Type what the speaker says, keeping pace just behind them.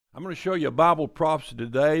I'm going to show you a Bible prophecy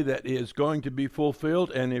today that is going to be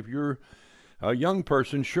fulfilled, and if you're a young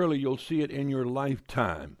person, surely you'll see it in your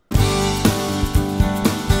lifetime.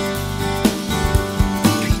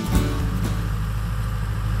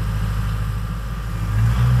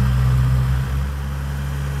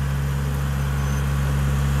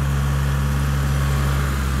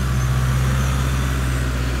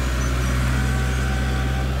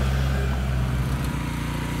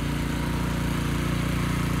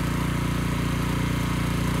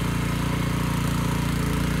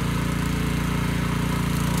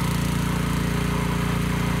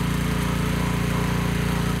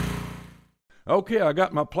 Okay, I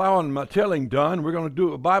got my plowing and my tilling done. We're going to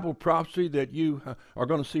do a Bible prophecy that you are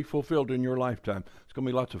going to see fulfilled in your lifetime. It's going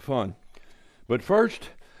to be lots of fun. But first,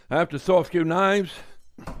 I have to throw a few knives.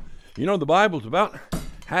 You know, the Bible's about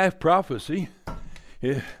half prophecy.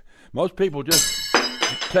 Most people just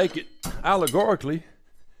take it allegorically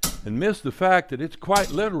and miss the fact that it's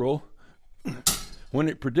quite literal when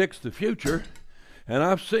it predicts the future. And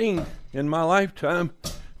I've seen in my lifetime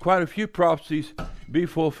quite a few prophecies be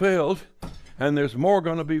fulfilled. And there's more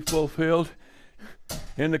going to be fulfilled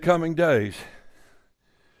in the coming days.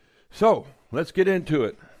 So, let's get into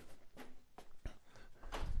it.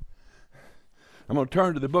 I'm going to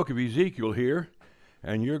turn to the book of Ezekiel here,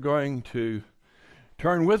 and you're going to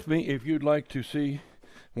turn with me if you'd like to see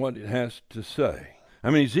what it has to say.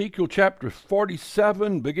 I'm in Ezekiel chapter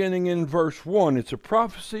 47, beginning in verse 1. It's a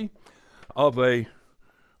prophecy of a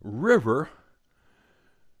river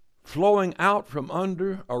flowing out from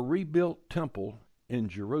under a rebuilt temple in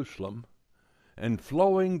Jerusalem and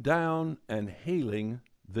flowing down and healing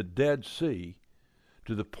the Dead Sea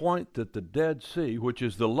to the point that the Dead Sea, which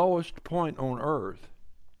is the lowest point on earth,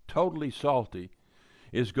 totally salty,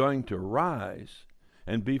 is going to rise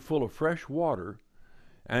and be full of fresh water,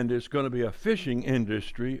 and there's going to be a fishing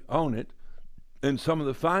industry on it, and some of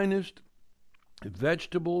the finest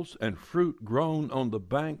vegetables and fruit grown on the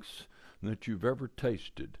banks that you've ever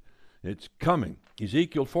tasted. It's coming.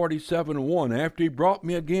 Ezekiel 47:1. After he brought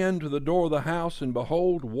me again to the door of the house, and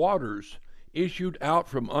behold, waters issued out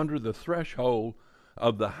from under the threshold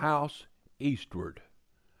of the house eastward.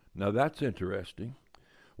 Now that's interesting.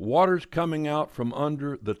 Waters coming out from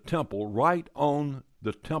under the temple, right on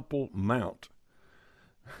the Temple Mount.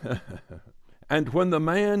 And when the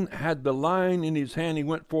man had the line in his hand, he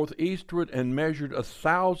went forth eastward and measured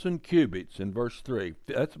 1,000 cubits, in verse 3.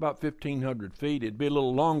 That's about 1,500 feet. It'd be a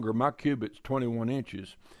little longer. My cubit's 21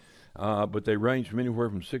 inches, but they range from anywhere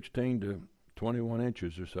from 16 to 21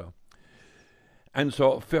 inches or so. And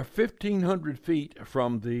so 1,500 feet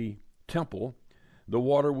from the temple, the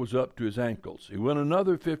water was up to his ankles. He went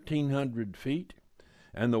another 1,500 feet,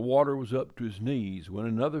 and the water was up to his knees. Went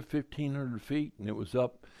another 1,500 feet, and it was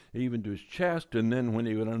up even to his chest. And then when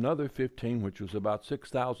he went another 15, which was about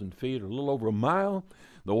 6,000 feet, or a little over a mile,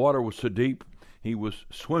 the water was so deep he was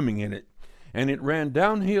swimming in it. And it ran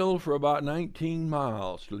downhill for about 19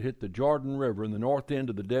 miles till it hit the Jordan River in the north end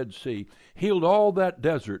of the Dead Sea, healed all that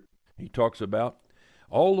desert he talks about,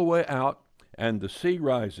 all the way out, and the sea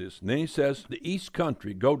rises. And then he says, the east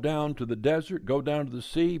country, go down to the desert, go down to the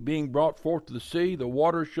sea, being brought forth to the sea, the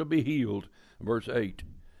waters shall be healed. Verse 8.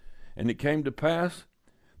 And it came to pass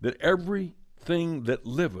that everything that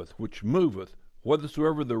liveth, which moveth,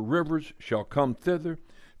 whithersoever the rivers shall come thither,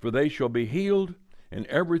 for they shall be healed, and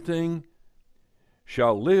everything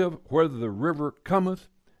shall live whether the river cometh,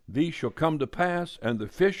 these shall come to pass, and the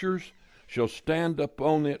fishers shall stand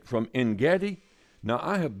upon it from En-gedi. Now,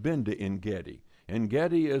 I have been to En-gedi.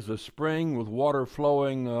 En-gedi is a spring with water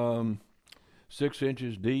flowing 6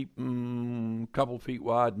 inches deep, couple feet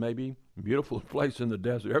wide maybe. Beautiful place in the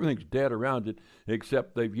desert. Everything's dead around it,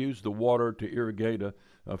 except they've used the water to irrigate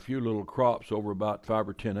a few little crops over about 5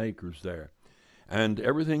 or 10 acres there. And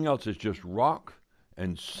everything else is just rock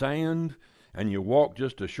and sand, and you walk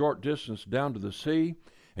just a short distance down to the sea,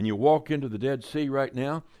 and you walk into the Dead Sea right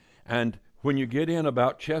now, and when you get in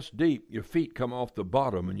about chest deep, your feet come off the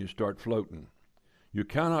bottom and you start floating. You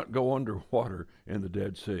cannot go underwater in the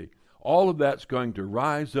Dead Sea. All of that's going to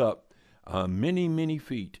rise up many, many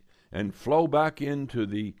feet and flow back into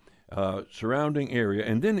the surrounding area.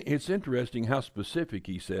 And then it's interesting how specific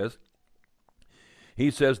he says. He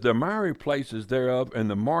says, the miry places thereof and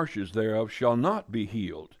the marshes thereof shall not be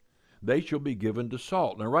healed. They shall be given to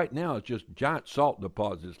salt. Now right now it's just giant salt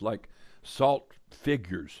deposits, like salt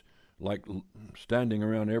figures, like standing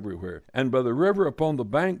around everywhere. And by the river upon the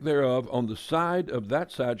bank thereof, on the side of that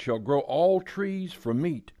side, shall grow all trees for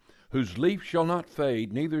meat, whose leaf shall not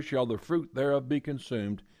fade, neither shall the fruit thereof be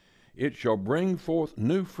consumed. It shall bring forth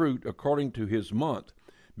new fruit according to his month,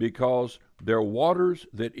 because There are waters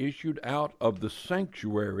that issued out of the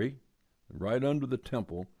sanctuary, right under the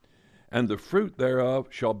temple, and the fruit thereof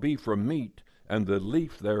shall be for meat, and the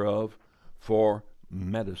leaf thereof for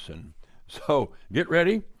medicine. So get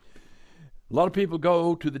ready. A lot of people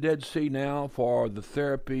go to the Dead Sea now for the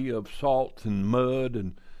therapy of salt and mud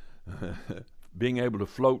and being able to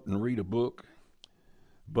float and read a book.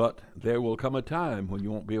 But there will come a time when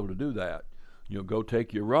you won't be able to do that. You'll go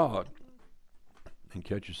take your rod and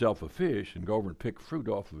catch yourself a fish and go over and pick fruit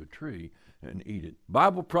off of a tree and eat it.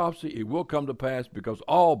 Bible prophecy, it will come to pass, because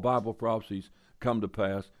all Bible prophecies come to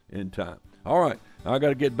pass in time. All right, I got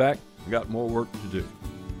to get back. I got more work to do.